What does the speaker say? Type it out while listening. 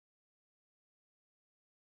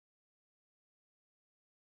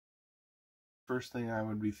first thing I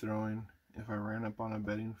would be throwing if I ran up on a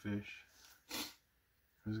bedding fish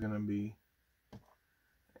is going to be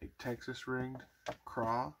a Texas rigged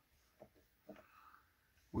craw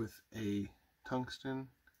with a tungsten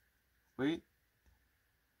weight,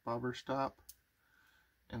 bobber stop,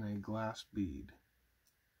 and a glass bead.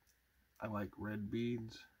 I like red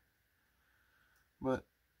beads, but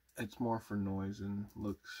it's more for noise and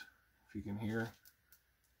looks, if you can hear.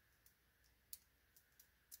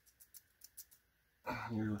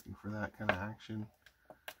 You're looking for that kind of action.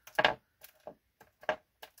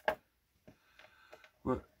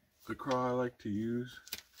 But the craw I like to use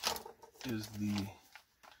is the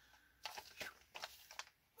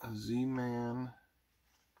Z-Man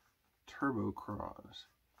Turbo Craws.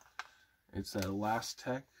 It's a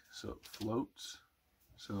Elastec, so it floats.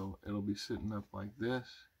 So it'll be sitting up like this.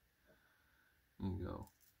 And you go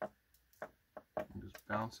and just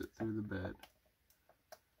bounce it through the bed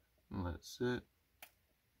and let it sit.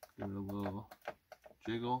 Give it a little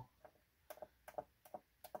jiggle.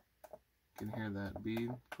 You can hear that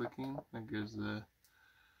bead clicking. That gives the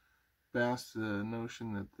bass the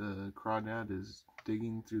notion that the crawdad is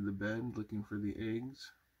digging through the bed looking for the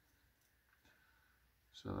eggs.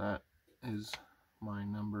 So that is my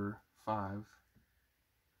number 5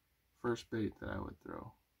 first bait that I would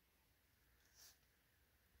throw.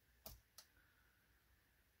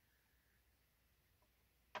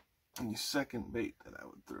 And the second bait that I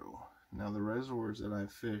would throw. Now the reservoirs that I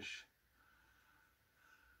fish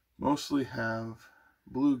mostly have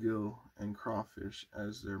bluegill and crawfish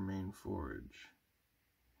as their main forage.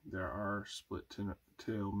 There are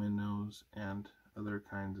split-tail minnows and other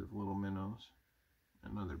kinds of little minnows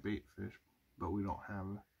and other bait fish, but we don't have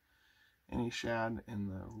any shad in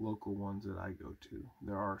the local ones that I go to.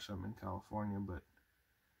 There are some in California, but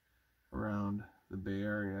around the Bay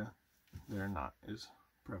Area they're not as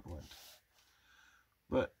prevalent.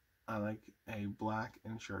 But I like a black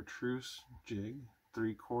and chartreuse jig,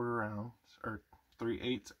 3/4 ounce or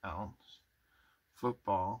 3/8 ounce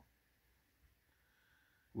football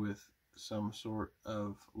with some sort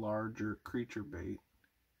of larger creature bait.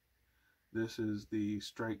 This is the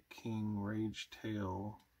Strike King Rage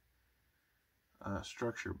Tail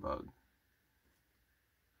structure bug,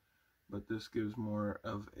 but this gives more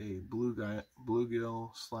of a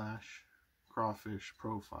bluegill slash crawfish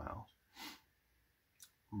profile.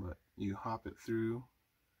 But you hop it through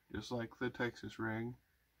just like the Texas rig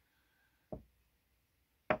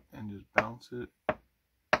and just bounce it,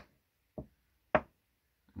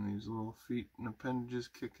 and these little feet and appendages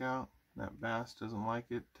kick out. That bass doesn't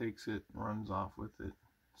like it, takes it, and runs off with it.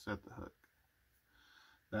 Set the hook.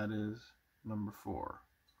 That is number 4.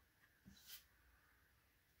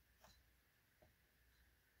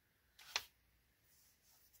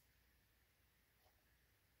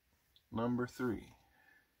 Number 3.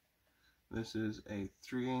 This is a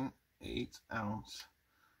 3/8 ounce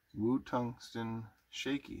Wu Tungsten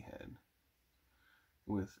shaky head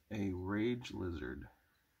with a rage lizard.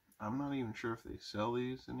 I'm not even sure if they sell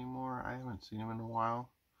these anymore. I haven't seen them in a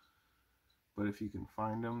while. But if you can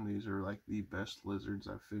find them, these are like the best lizards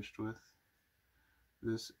I've fished with.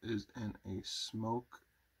 This is in a smoke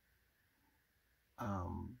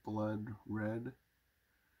blood red.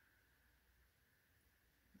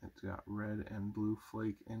 It's got red and blue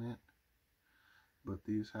flake in it. But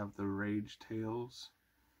these have the rage tails.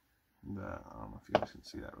 I don't know if you guys can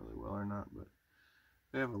see that really well or not, but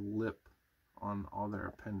they have a lip on all their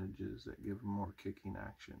appendages that give them more kicking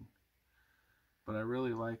action. But I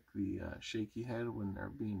really like the shaky head when they're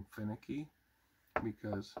being finicky,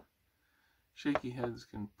 because shaky heads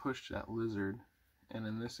can push that lizard, and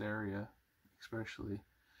in this area especially,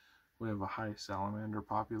 we have a high salamander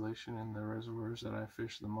population in the reservoirs that I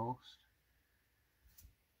fish the most,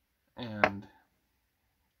 and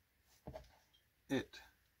it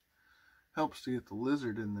helps to get the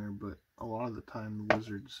lizard in there, but a lot of the time the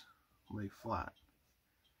lizards lay flat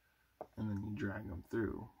and then you drag them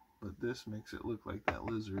through. But this makes it look like that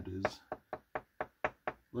lizard is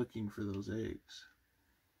looking for those eggs.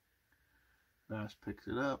 Bass picks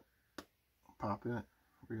it up, pop it,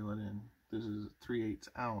 reel it in. This is 3/8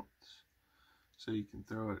 ounce, so you can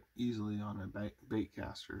throw it easily on a bait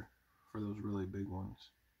caster for those really big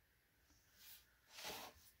ones.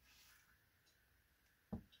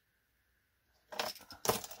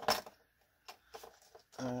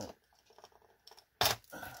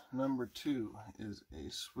 Number 2 is a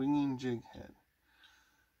swinging jig head,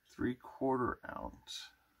 3/4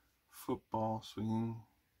 ounce football swinging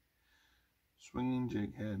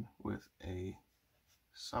jig head with a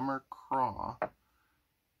summer craw,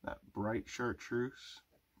 that bright chartreuse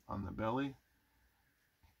on the belly,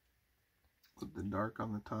 with the dark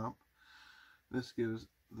on the top. This gives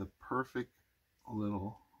the perfect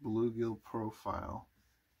little bluegill profile,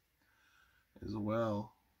 as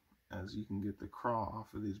well as you can get the craw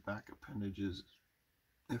off of these back appendages.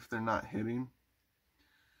 If they're not hitting,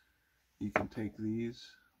 you can take these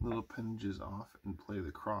little appendages off and play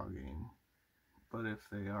the craw game. But if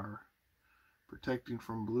they are protecting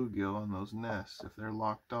from bluegill on those nests, if they're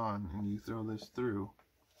locked on and you throw this through,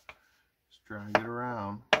 just drag it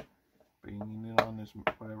around, banging it on this,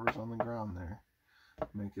 whatever's on the ground there,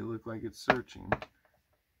 make it look like it's searching,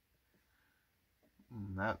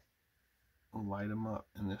 and that will light them up.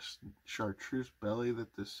 And this chartreuse belly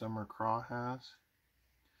that this summer craw has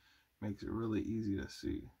makes it really easy to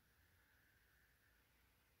see.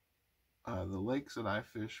 The lakes that I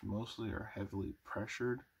fish mostly are heavily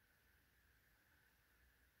pressured.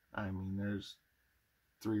 I mean, there's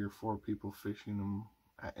 3 or 4 people fishing them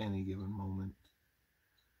at any given moment.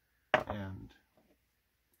 And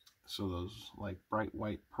so those like bright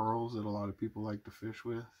white pearls that a lot of people like to fish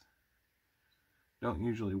with don't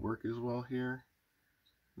usually work as well here.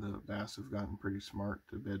 The bass have gotten pretty smart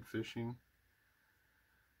to bed fishing.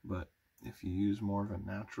 But if you use more of a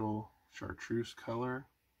natural chartreuse color,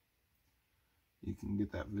 you can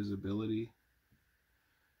get that visibility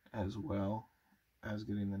as well as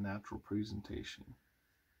getting the natural presentation.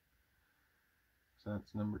 So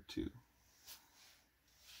that's number 2.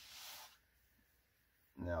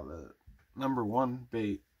 Now the number 1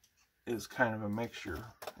 bait is kind of a mixture,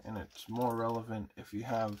 and it's more relevant if you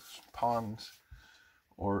have ponds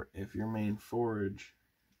or if your main forage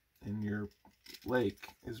in your lake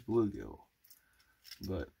is bluegill.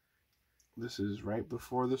 But this is right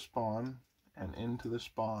before the spawn, and into the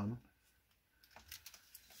spawn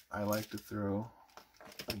I like to throw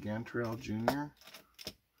a Gantarelle Junior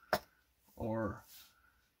or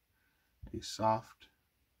a soft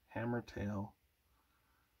hammertail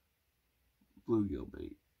bluegill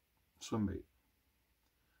bait, swim bait.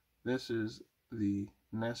 This is the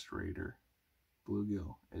Nest Raider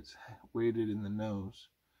bluegill. It's weighted in the nose,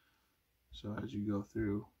 so as you go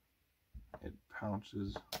through, it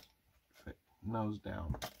pounces nose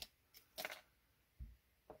down.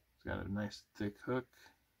 It's got a nice thick hook.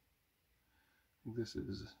 This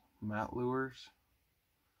is Matt Lures.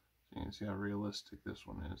 So you can see how realistic this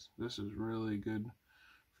one is. This is really good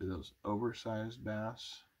for those oversized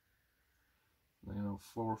bass, you know,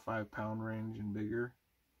 4 or 5 pound range and bigger.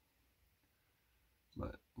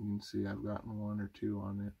 But you can see I've gotten 1 or 2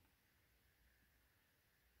 on it.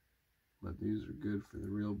 But these are good for the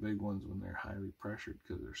real big ones when they're highly pressured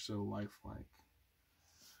because they're so lifelike.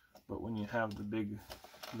 But when you have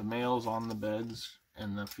the males on the beds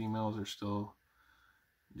and the females are still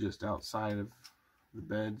just outside of the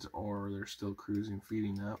beds, or they're still cruising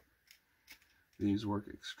feeding up, these work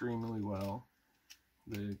extremely well.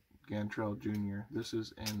 The Gantarelle Junior, this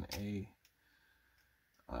is in a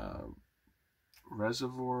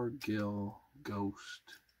reservoir gill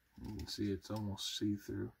ghost. You can see it's almost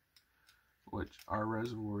see-through, which our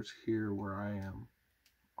reservoirs here where I am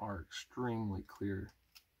are extremely clear.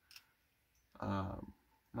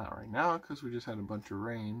 Not right now because we just had a bunch of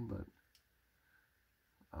rain, but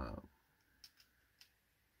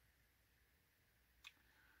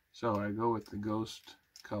so I go with the ghost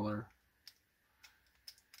color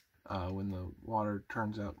when the water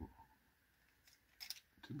turns out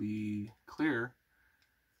to be clear,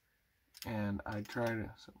 and I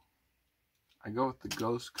go with the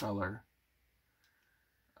ghost color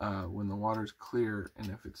when the water's clear, and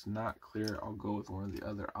if it's not clear, I'll go with one of the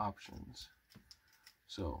other options.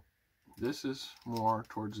 So this is more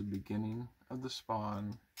towards the beginning of the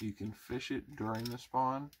spawn. You can fish it during the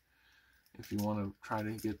spawn if you want to try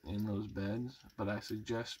to get in those beds, but I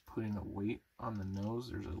suggest putting a weight on the nose.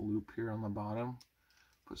 There's a loop here on the bottom.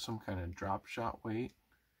 Put some kind of drop shot weight,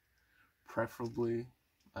 preferably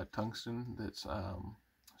a tungsten that's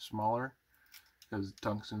smaller, because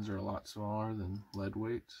tungstens are a lot smaller than lead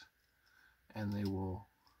weights, and they will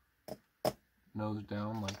nose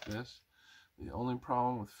down like this. The only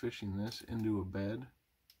problem with fishing this into a bed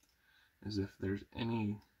is if there's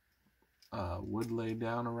any wood laid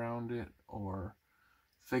down around it or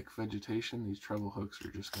thick vegetation, these treble hooks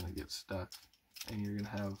are just going to get stuck, and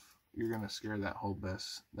you're going to scare that whole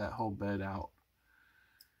bed out.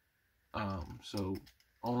 So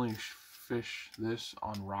only fish this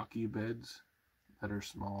on rocky beds that are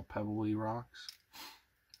small pebbly rocks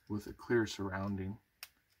with a clear surrounding.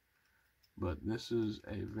 But this is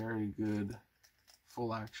a very good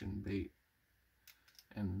full action bait,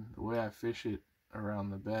 and the way I fish it around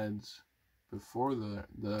the beds before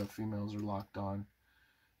the females are locked on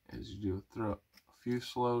is you do a few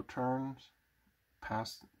slow turns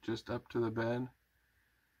past, just up to the bed.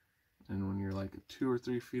 And when you're like 2 or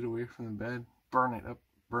 3 feet away from the bed, burn it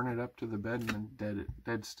up to the bed, and then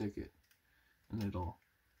dead stick it, and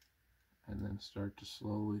then start to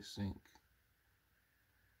slowly sink.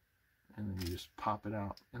 And then you just pop it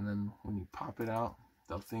out, and then when you pop it out,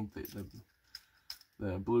 they'll think that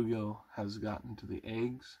the bluegill has gotten to the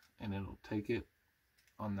eggs, and it'll take it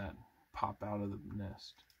on that pop out of the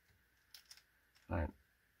nest. Alright,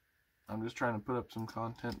 I'm just trying to put up some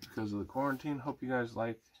content because of the quarantine. Hope you guys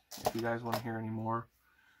like. If you guys want to hear any more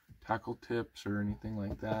tackle tips or anything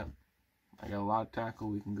like that, I got a lot of tackle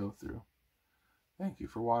we can go through. Thank you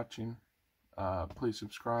for watching. Please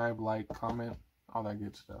subscribe, like, comment, all that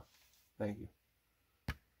good stuff. Thank you.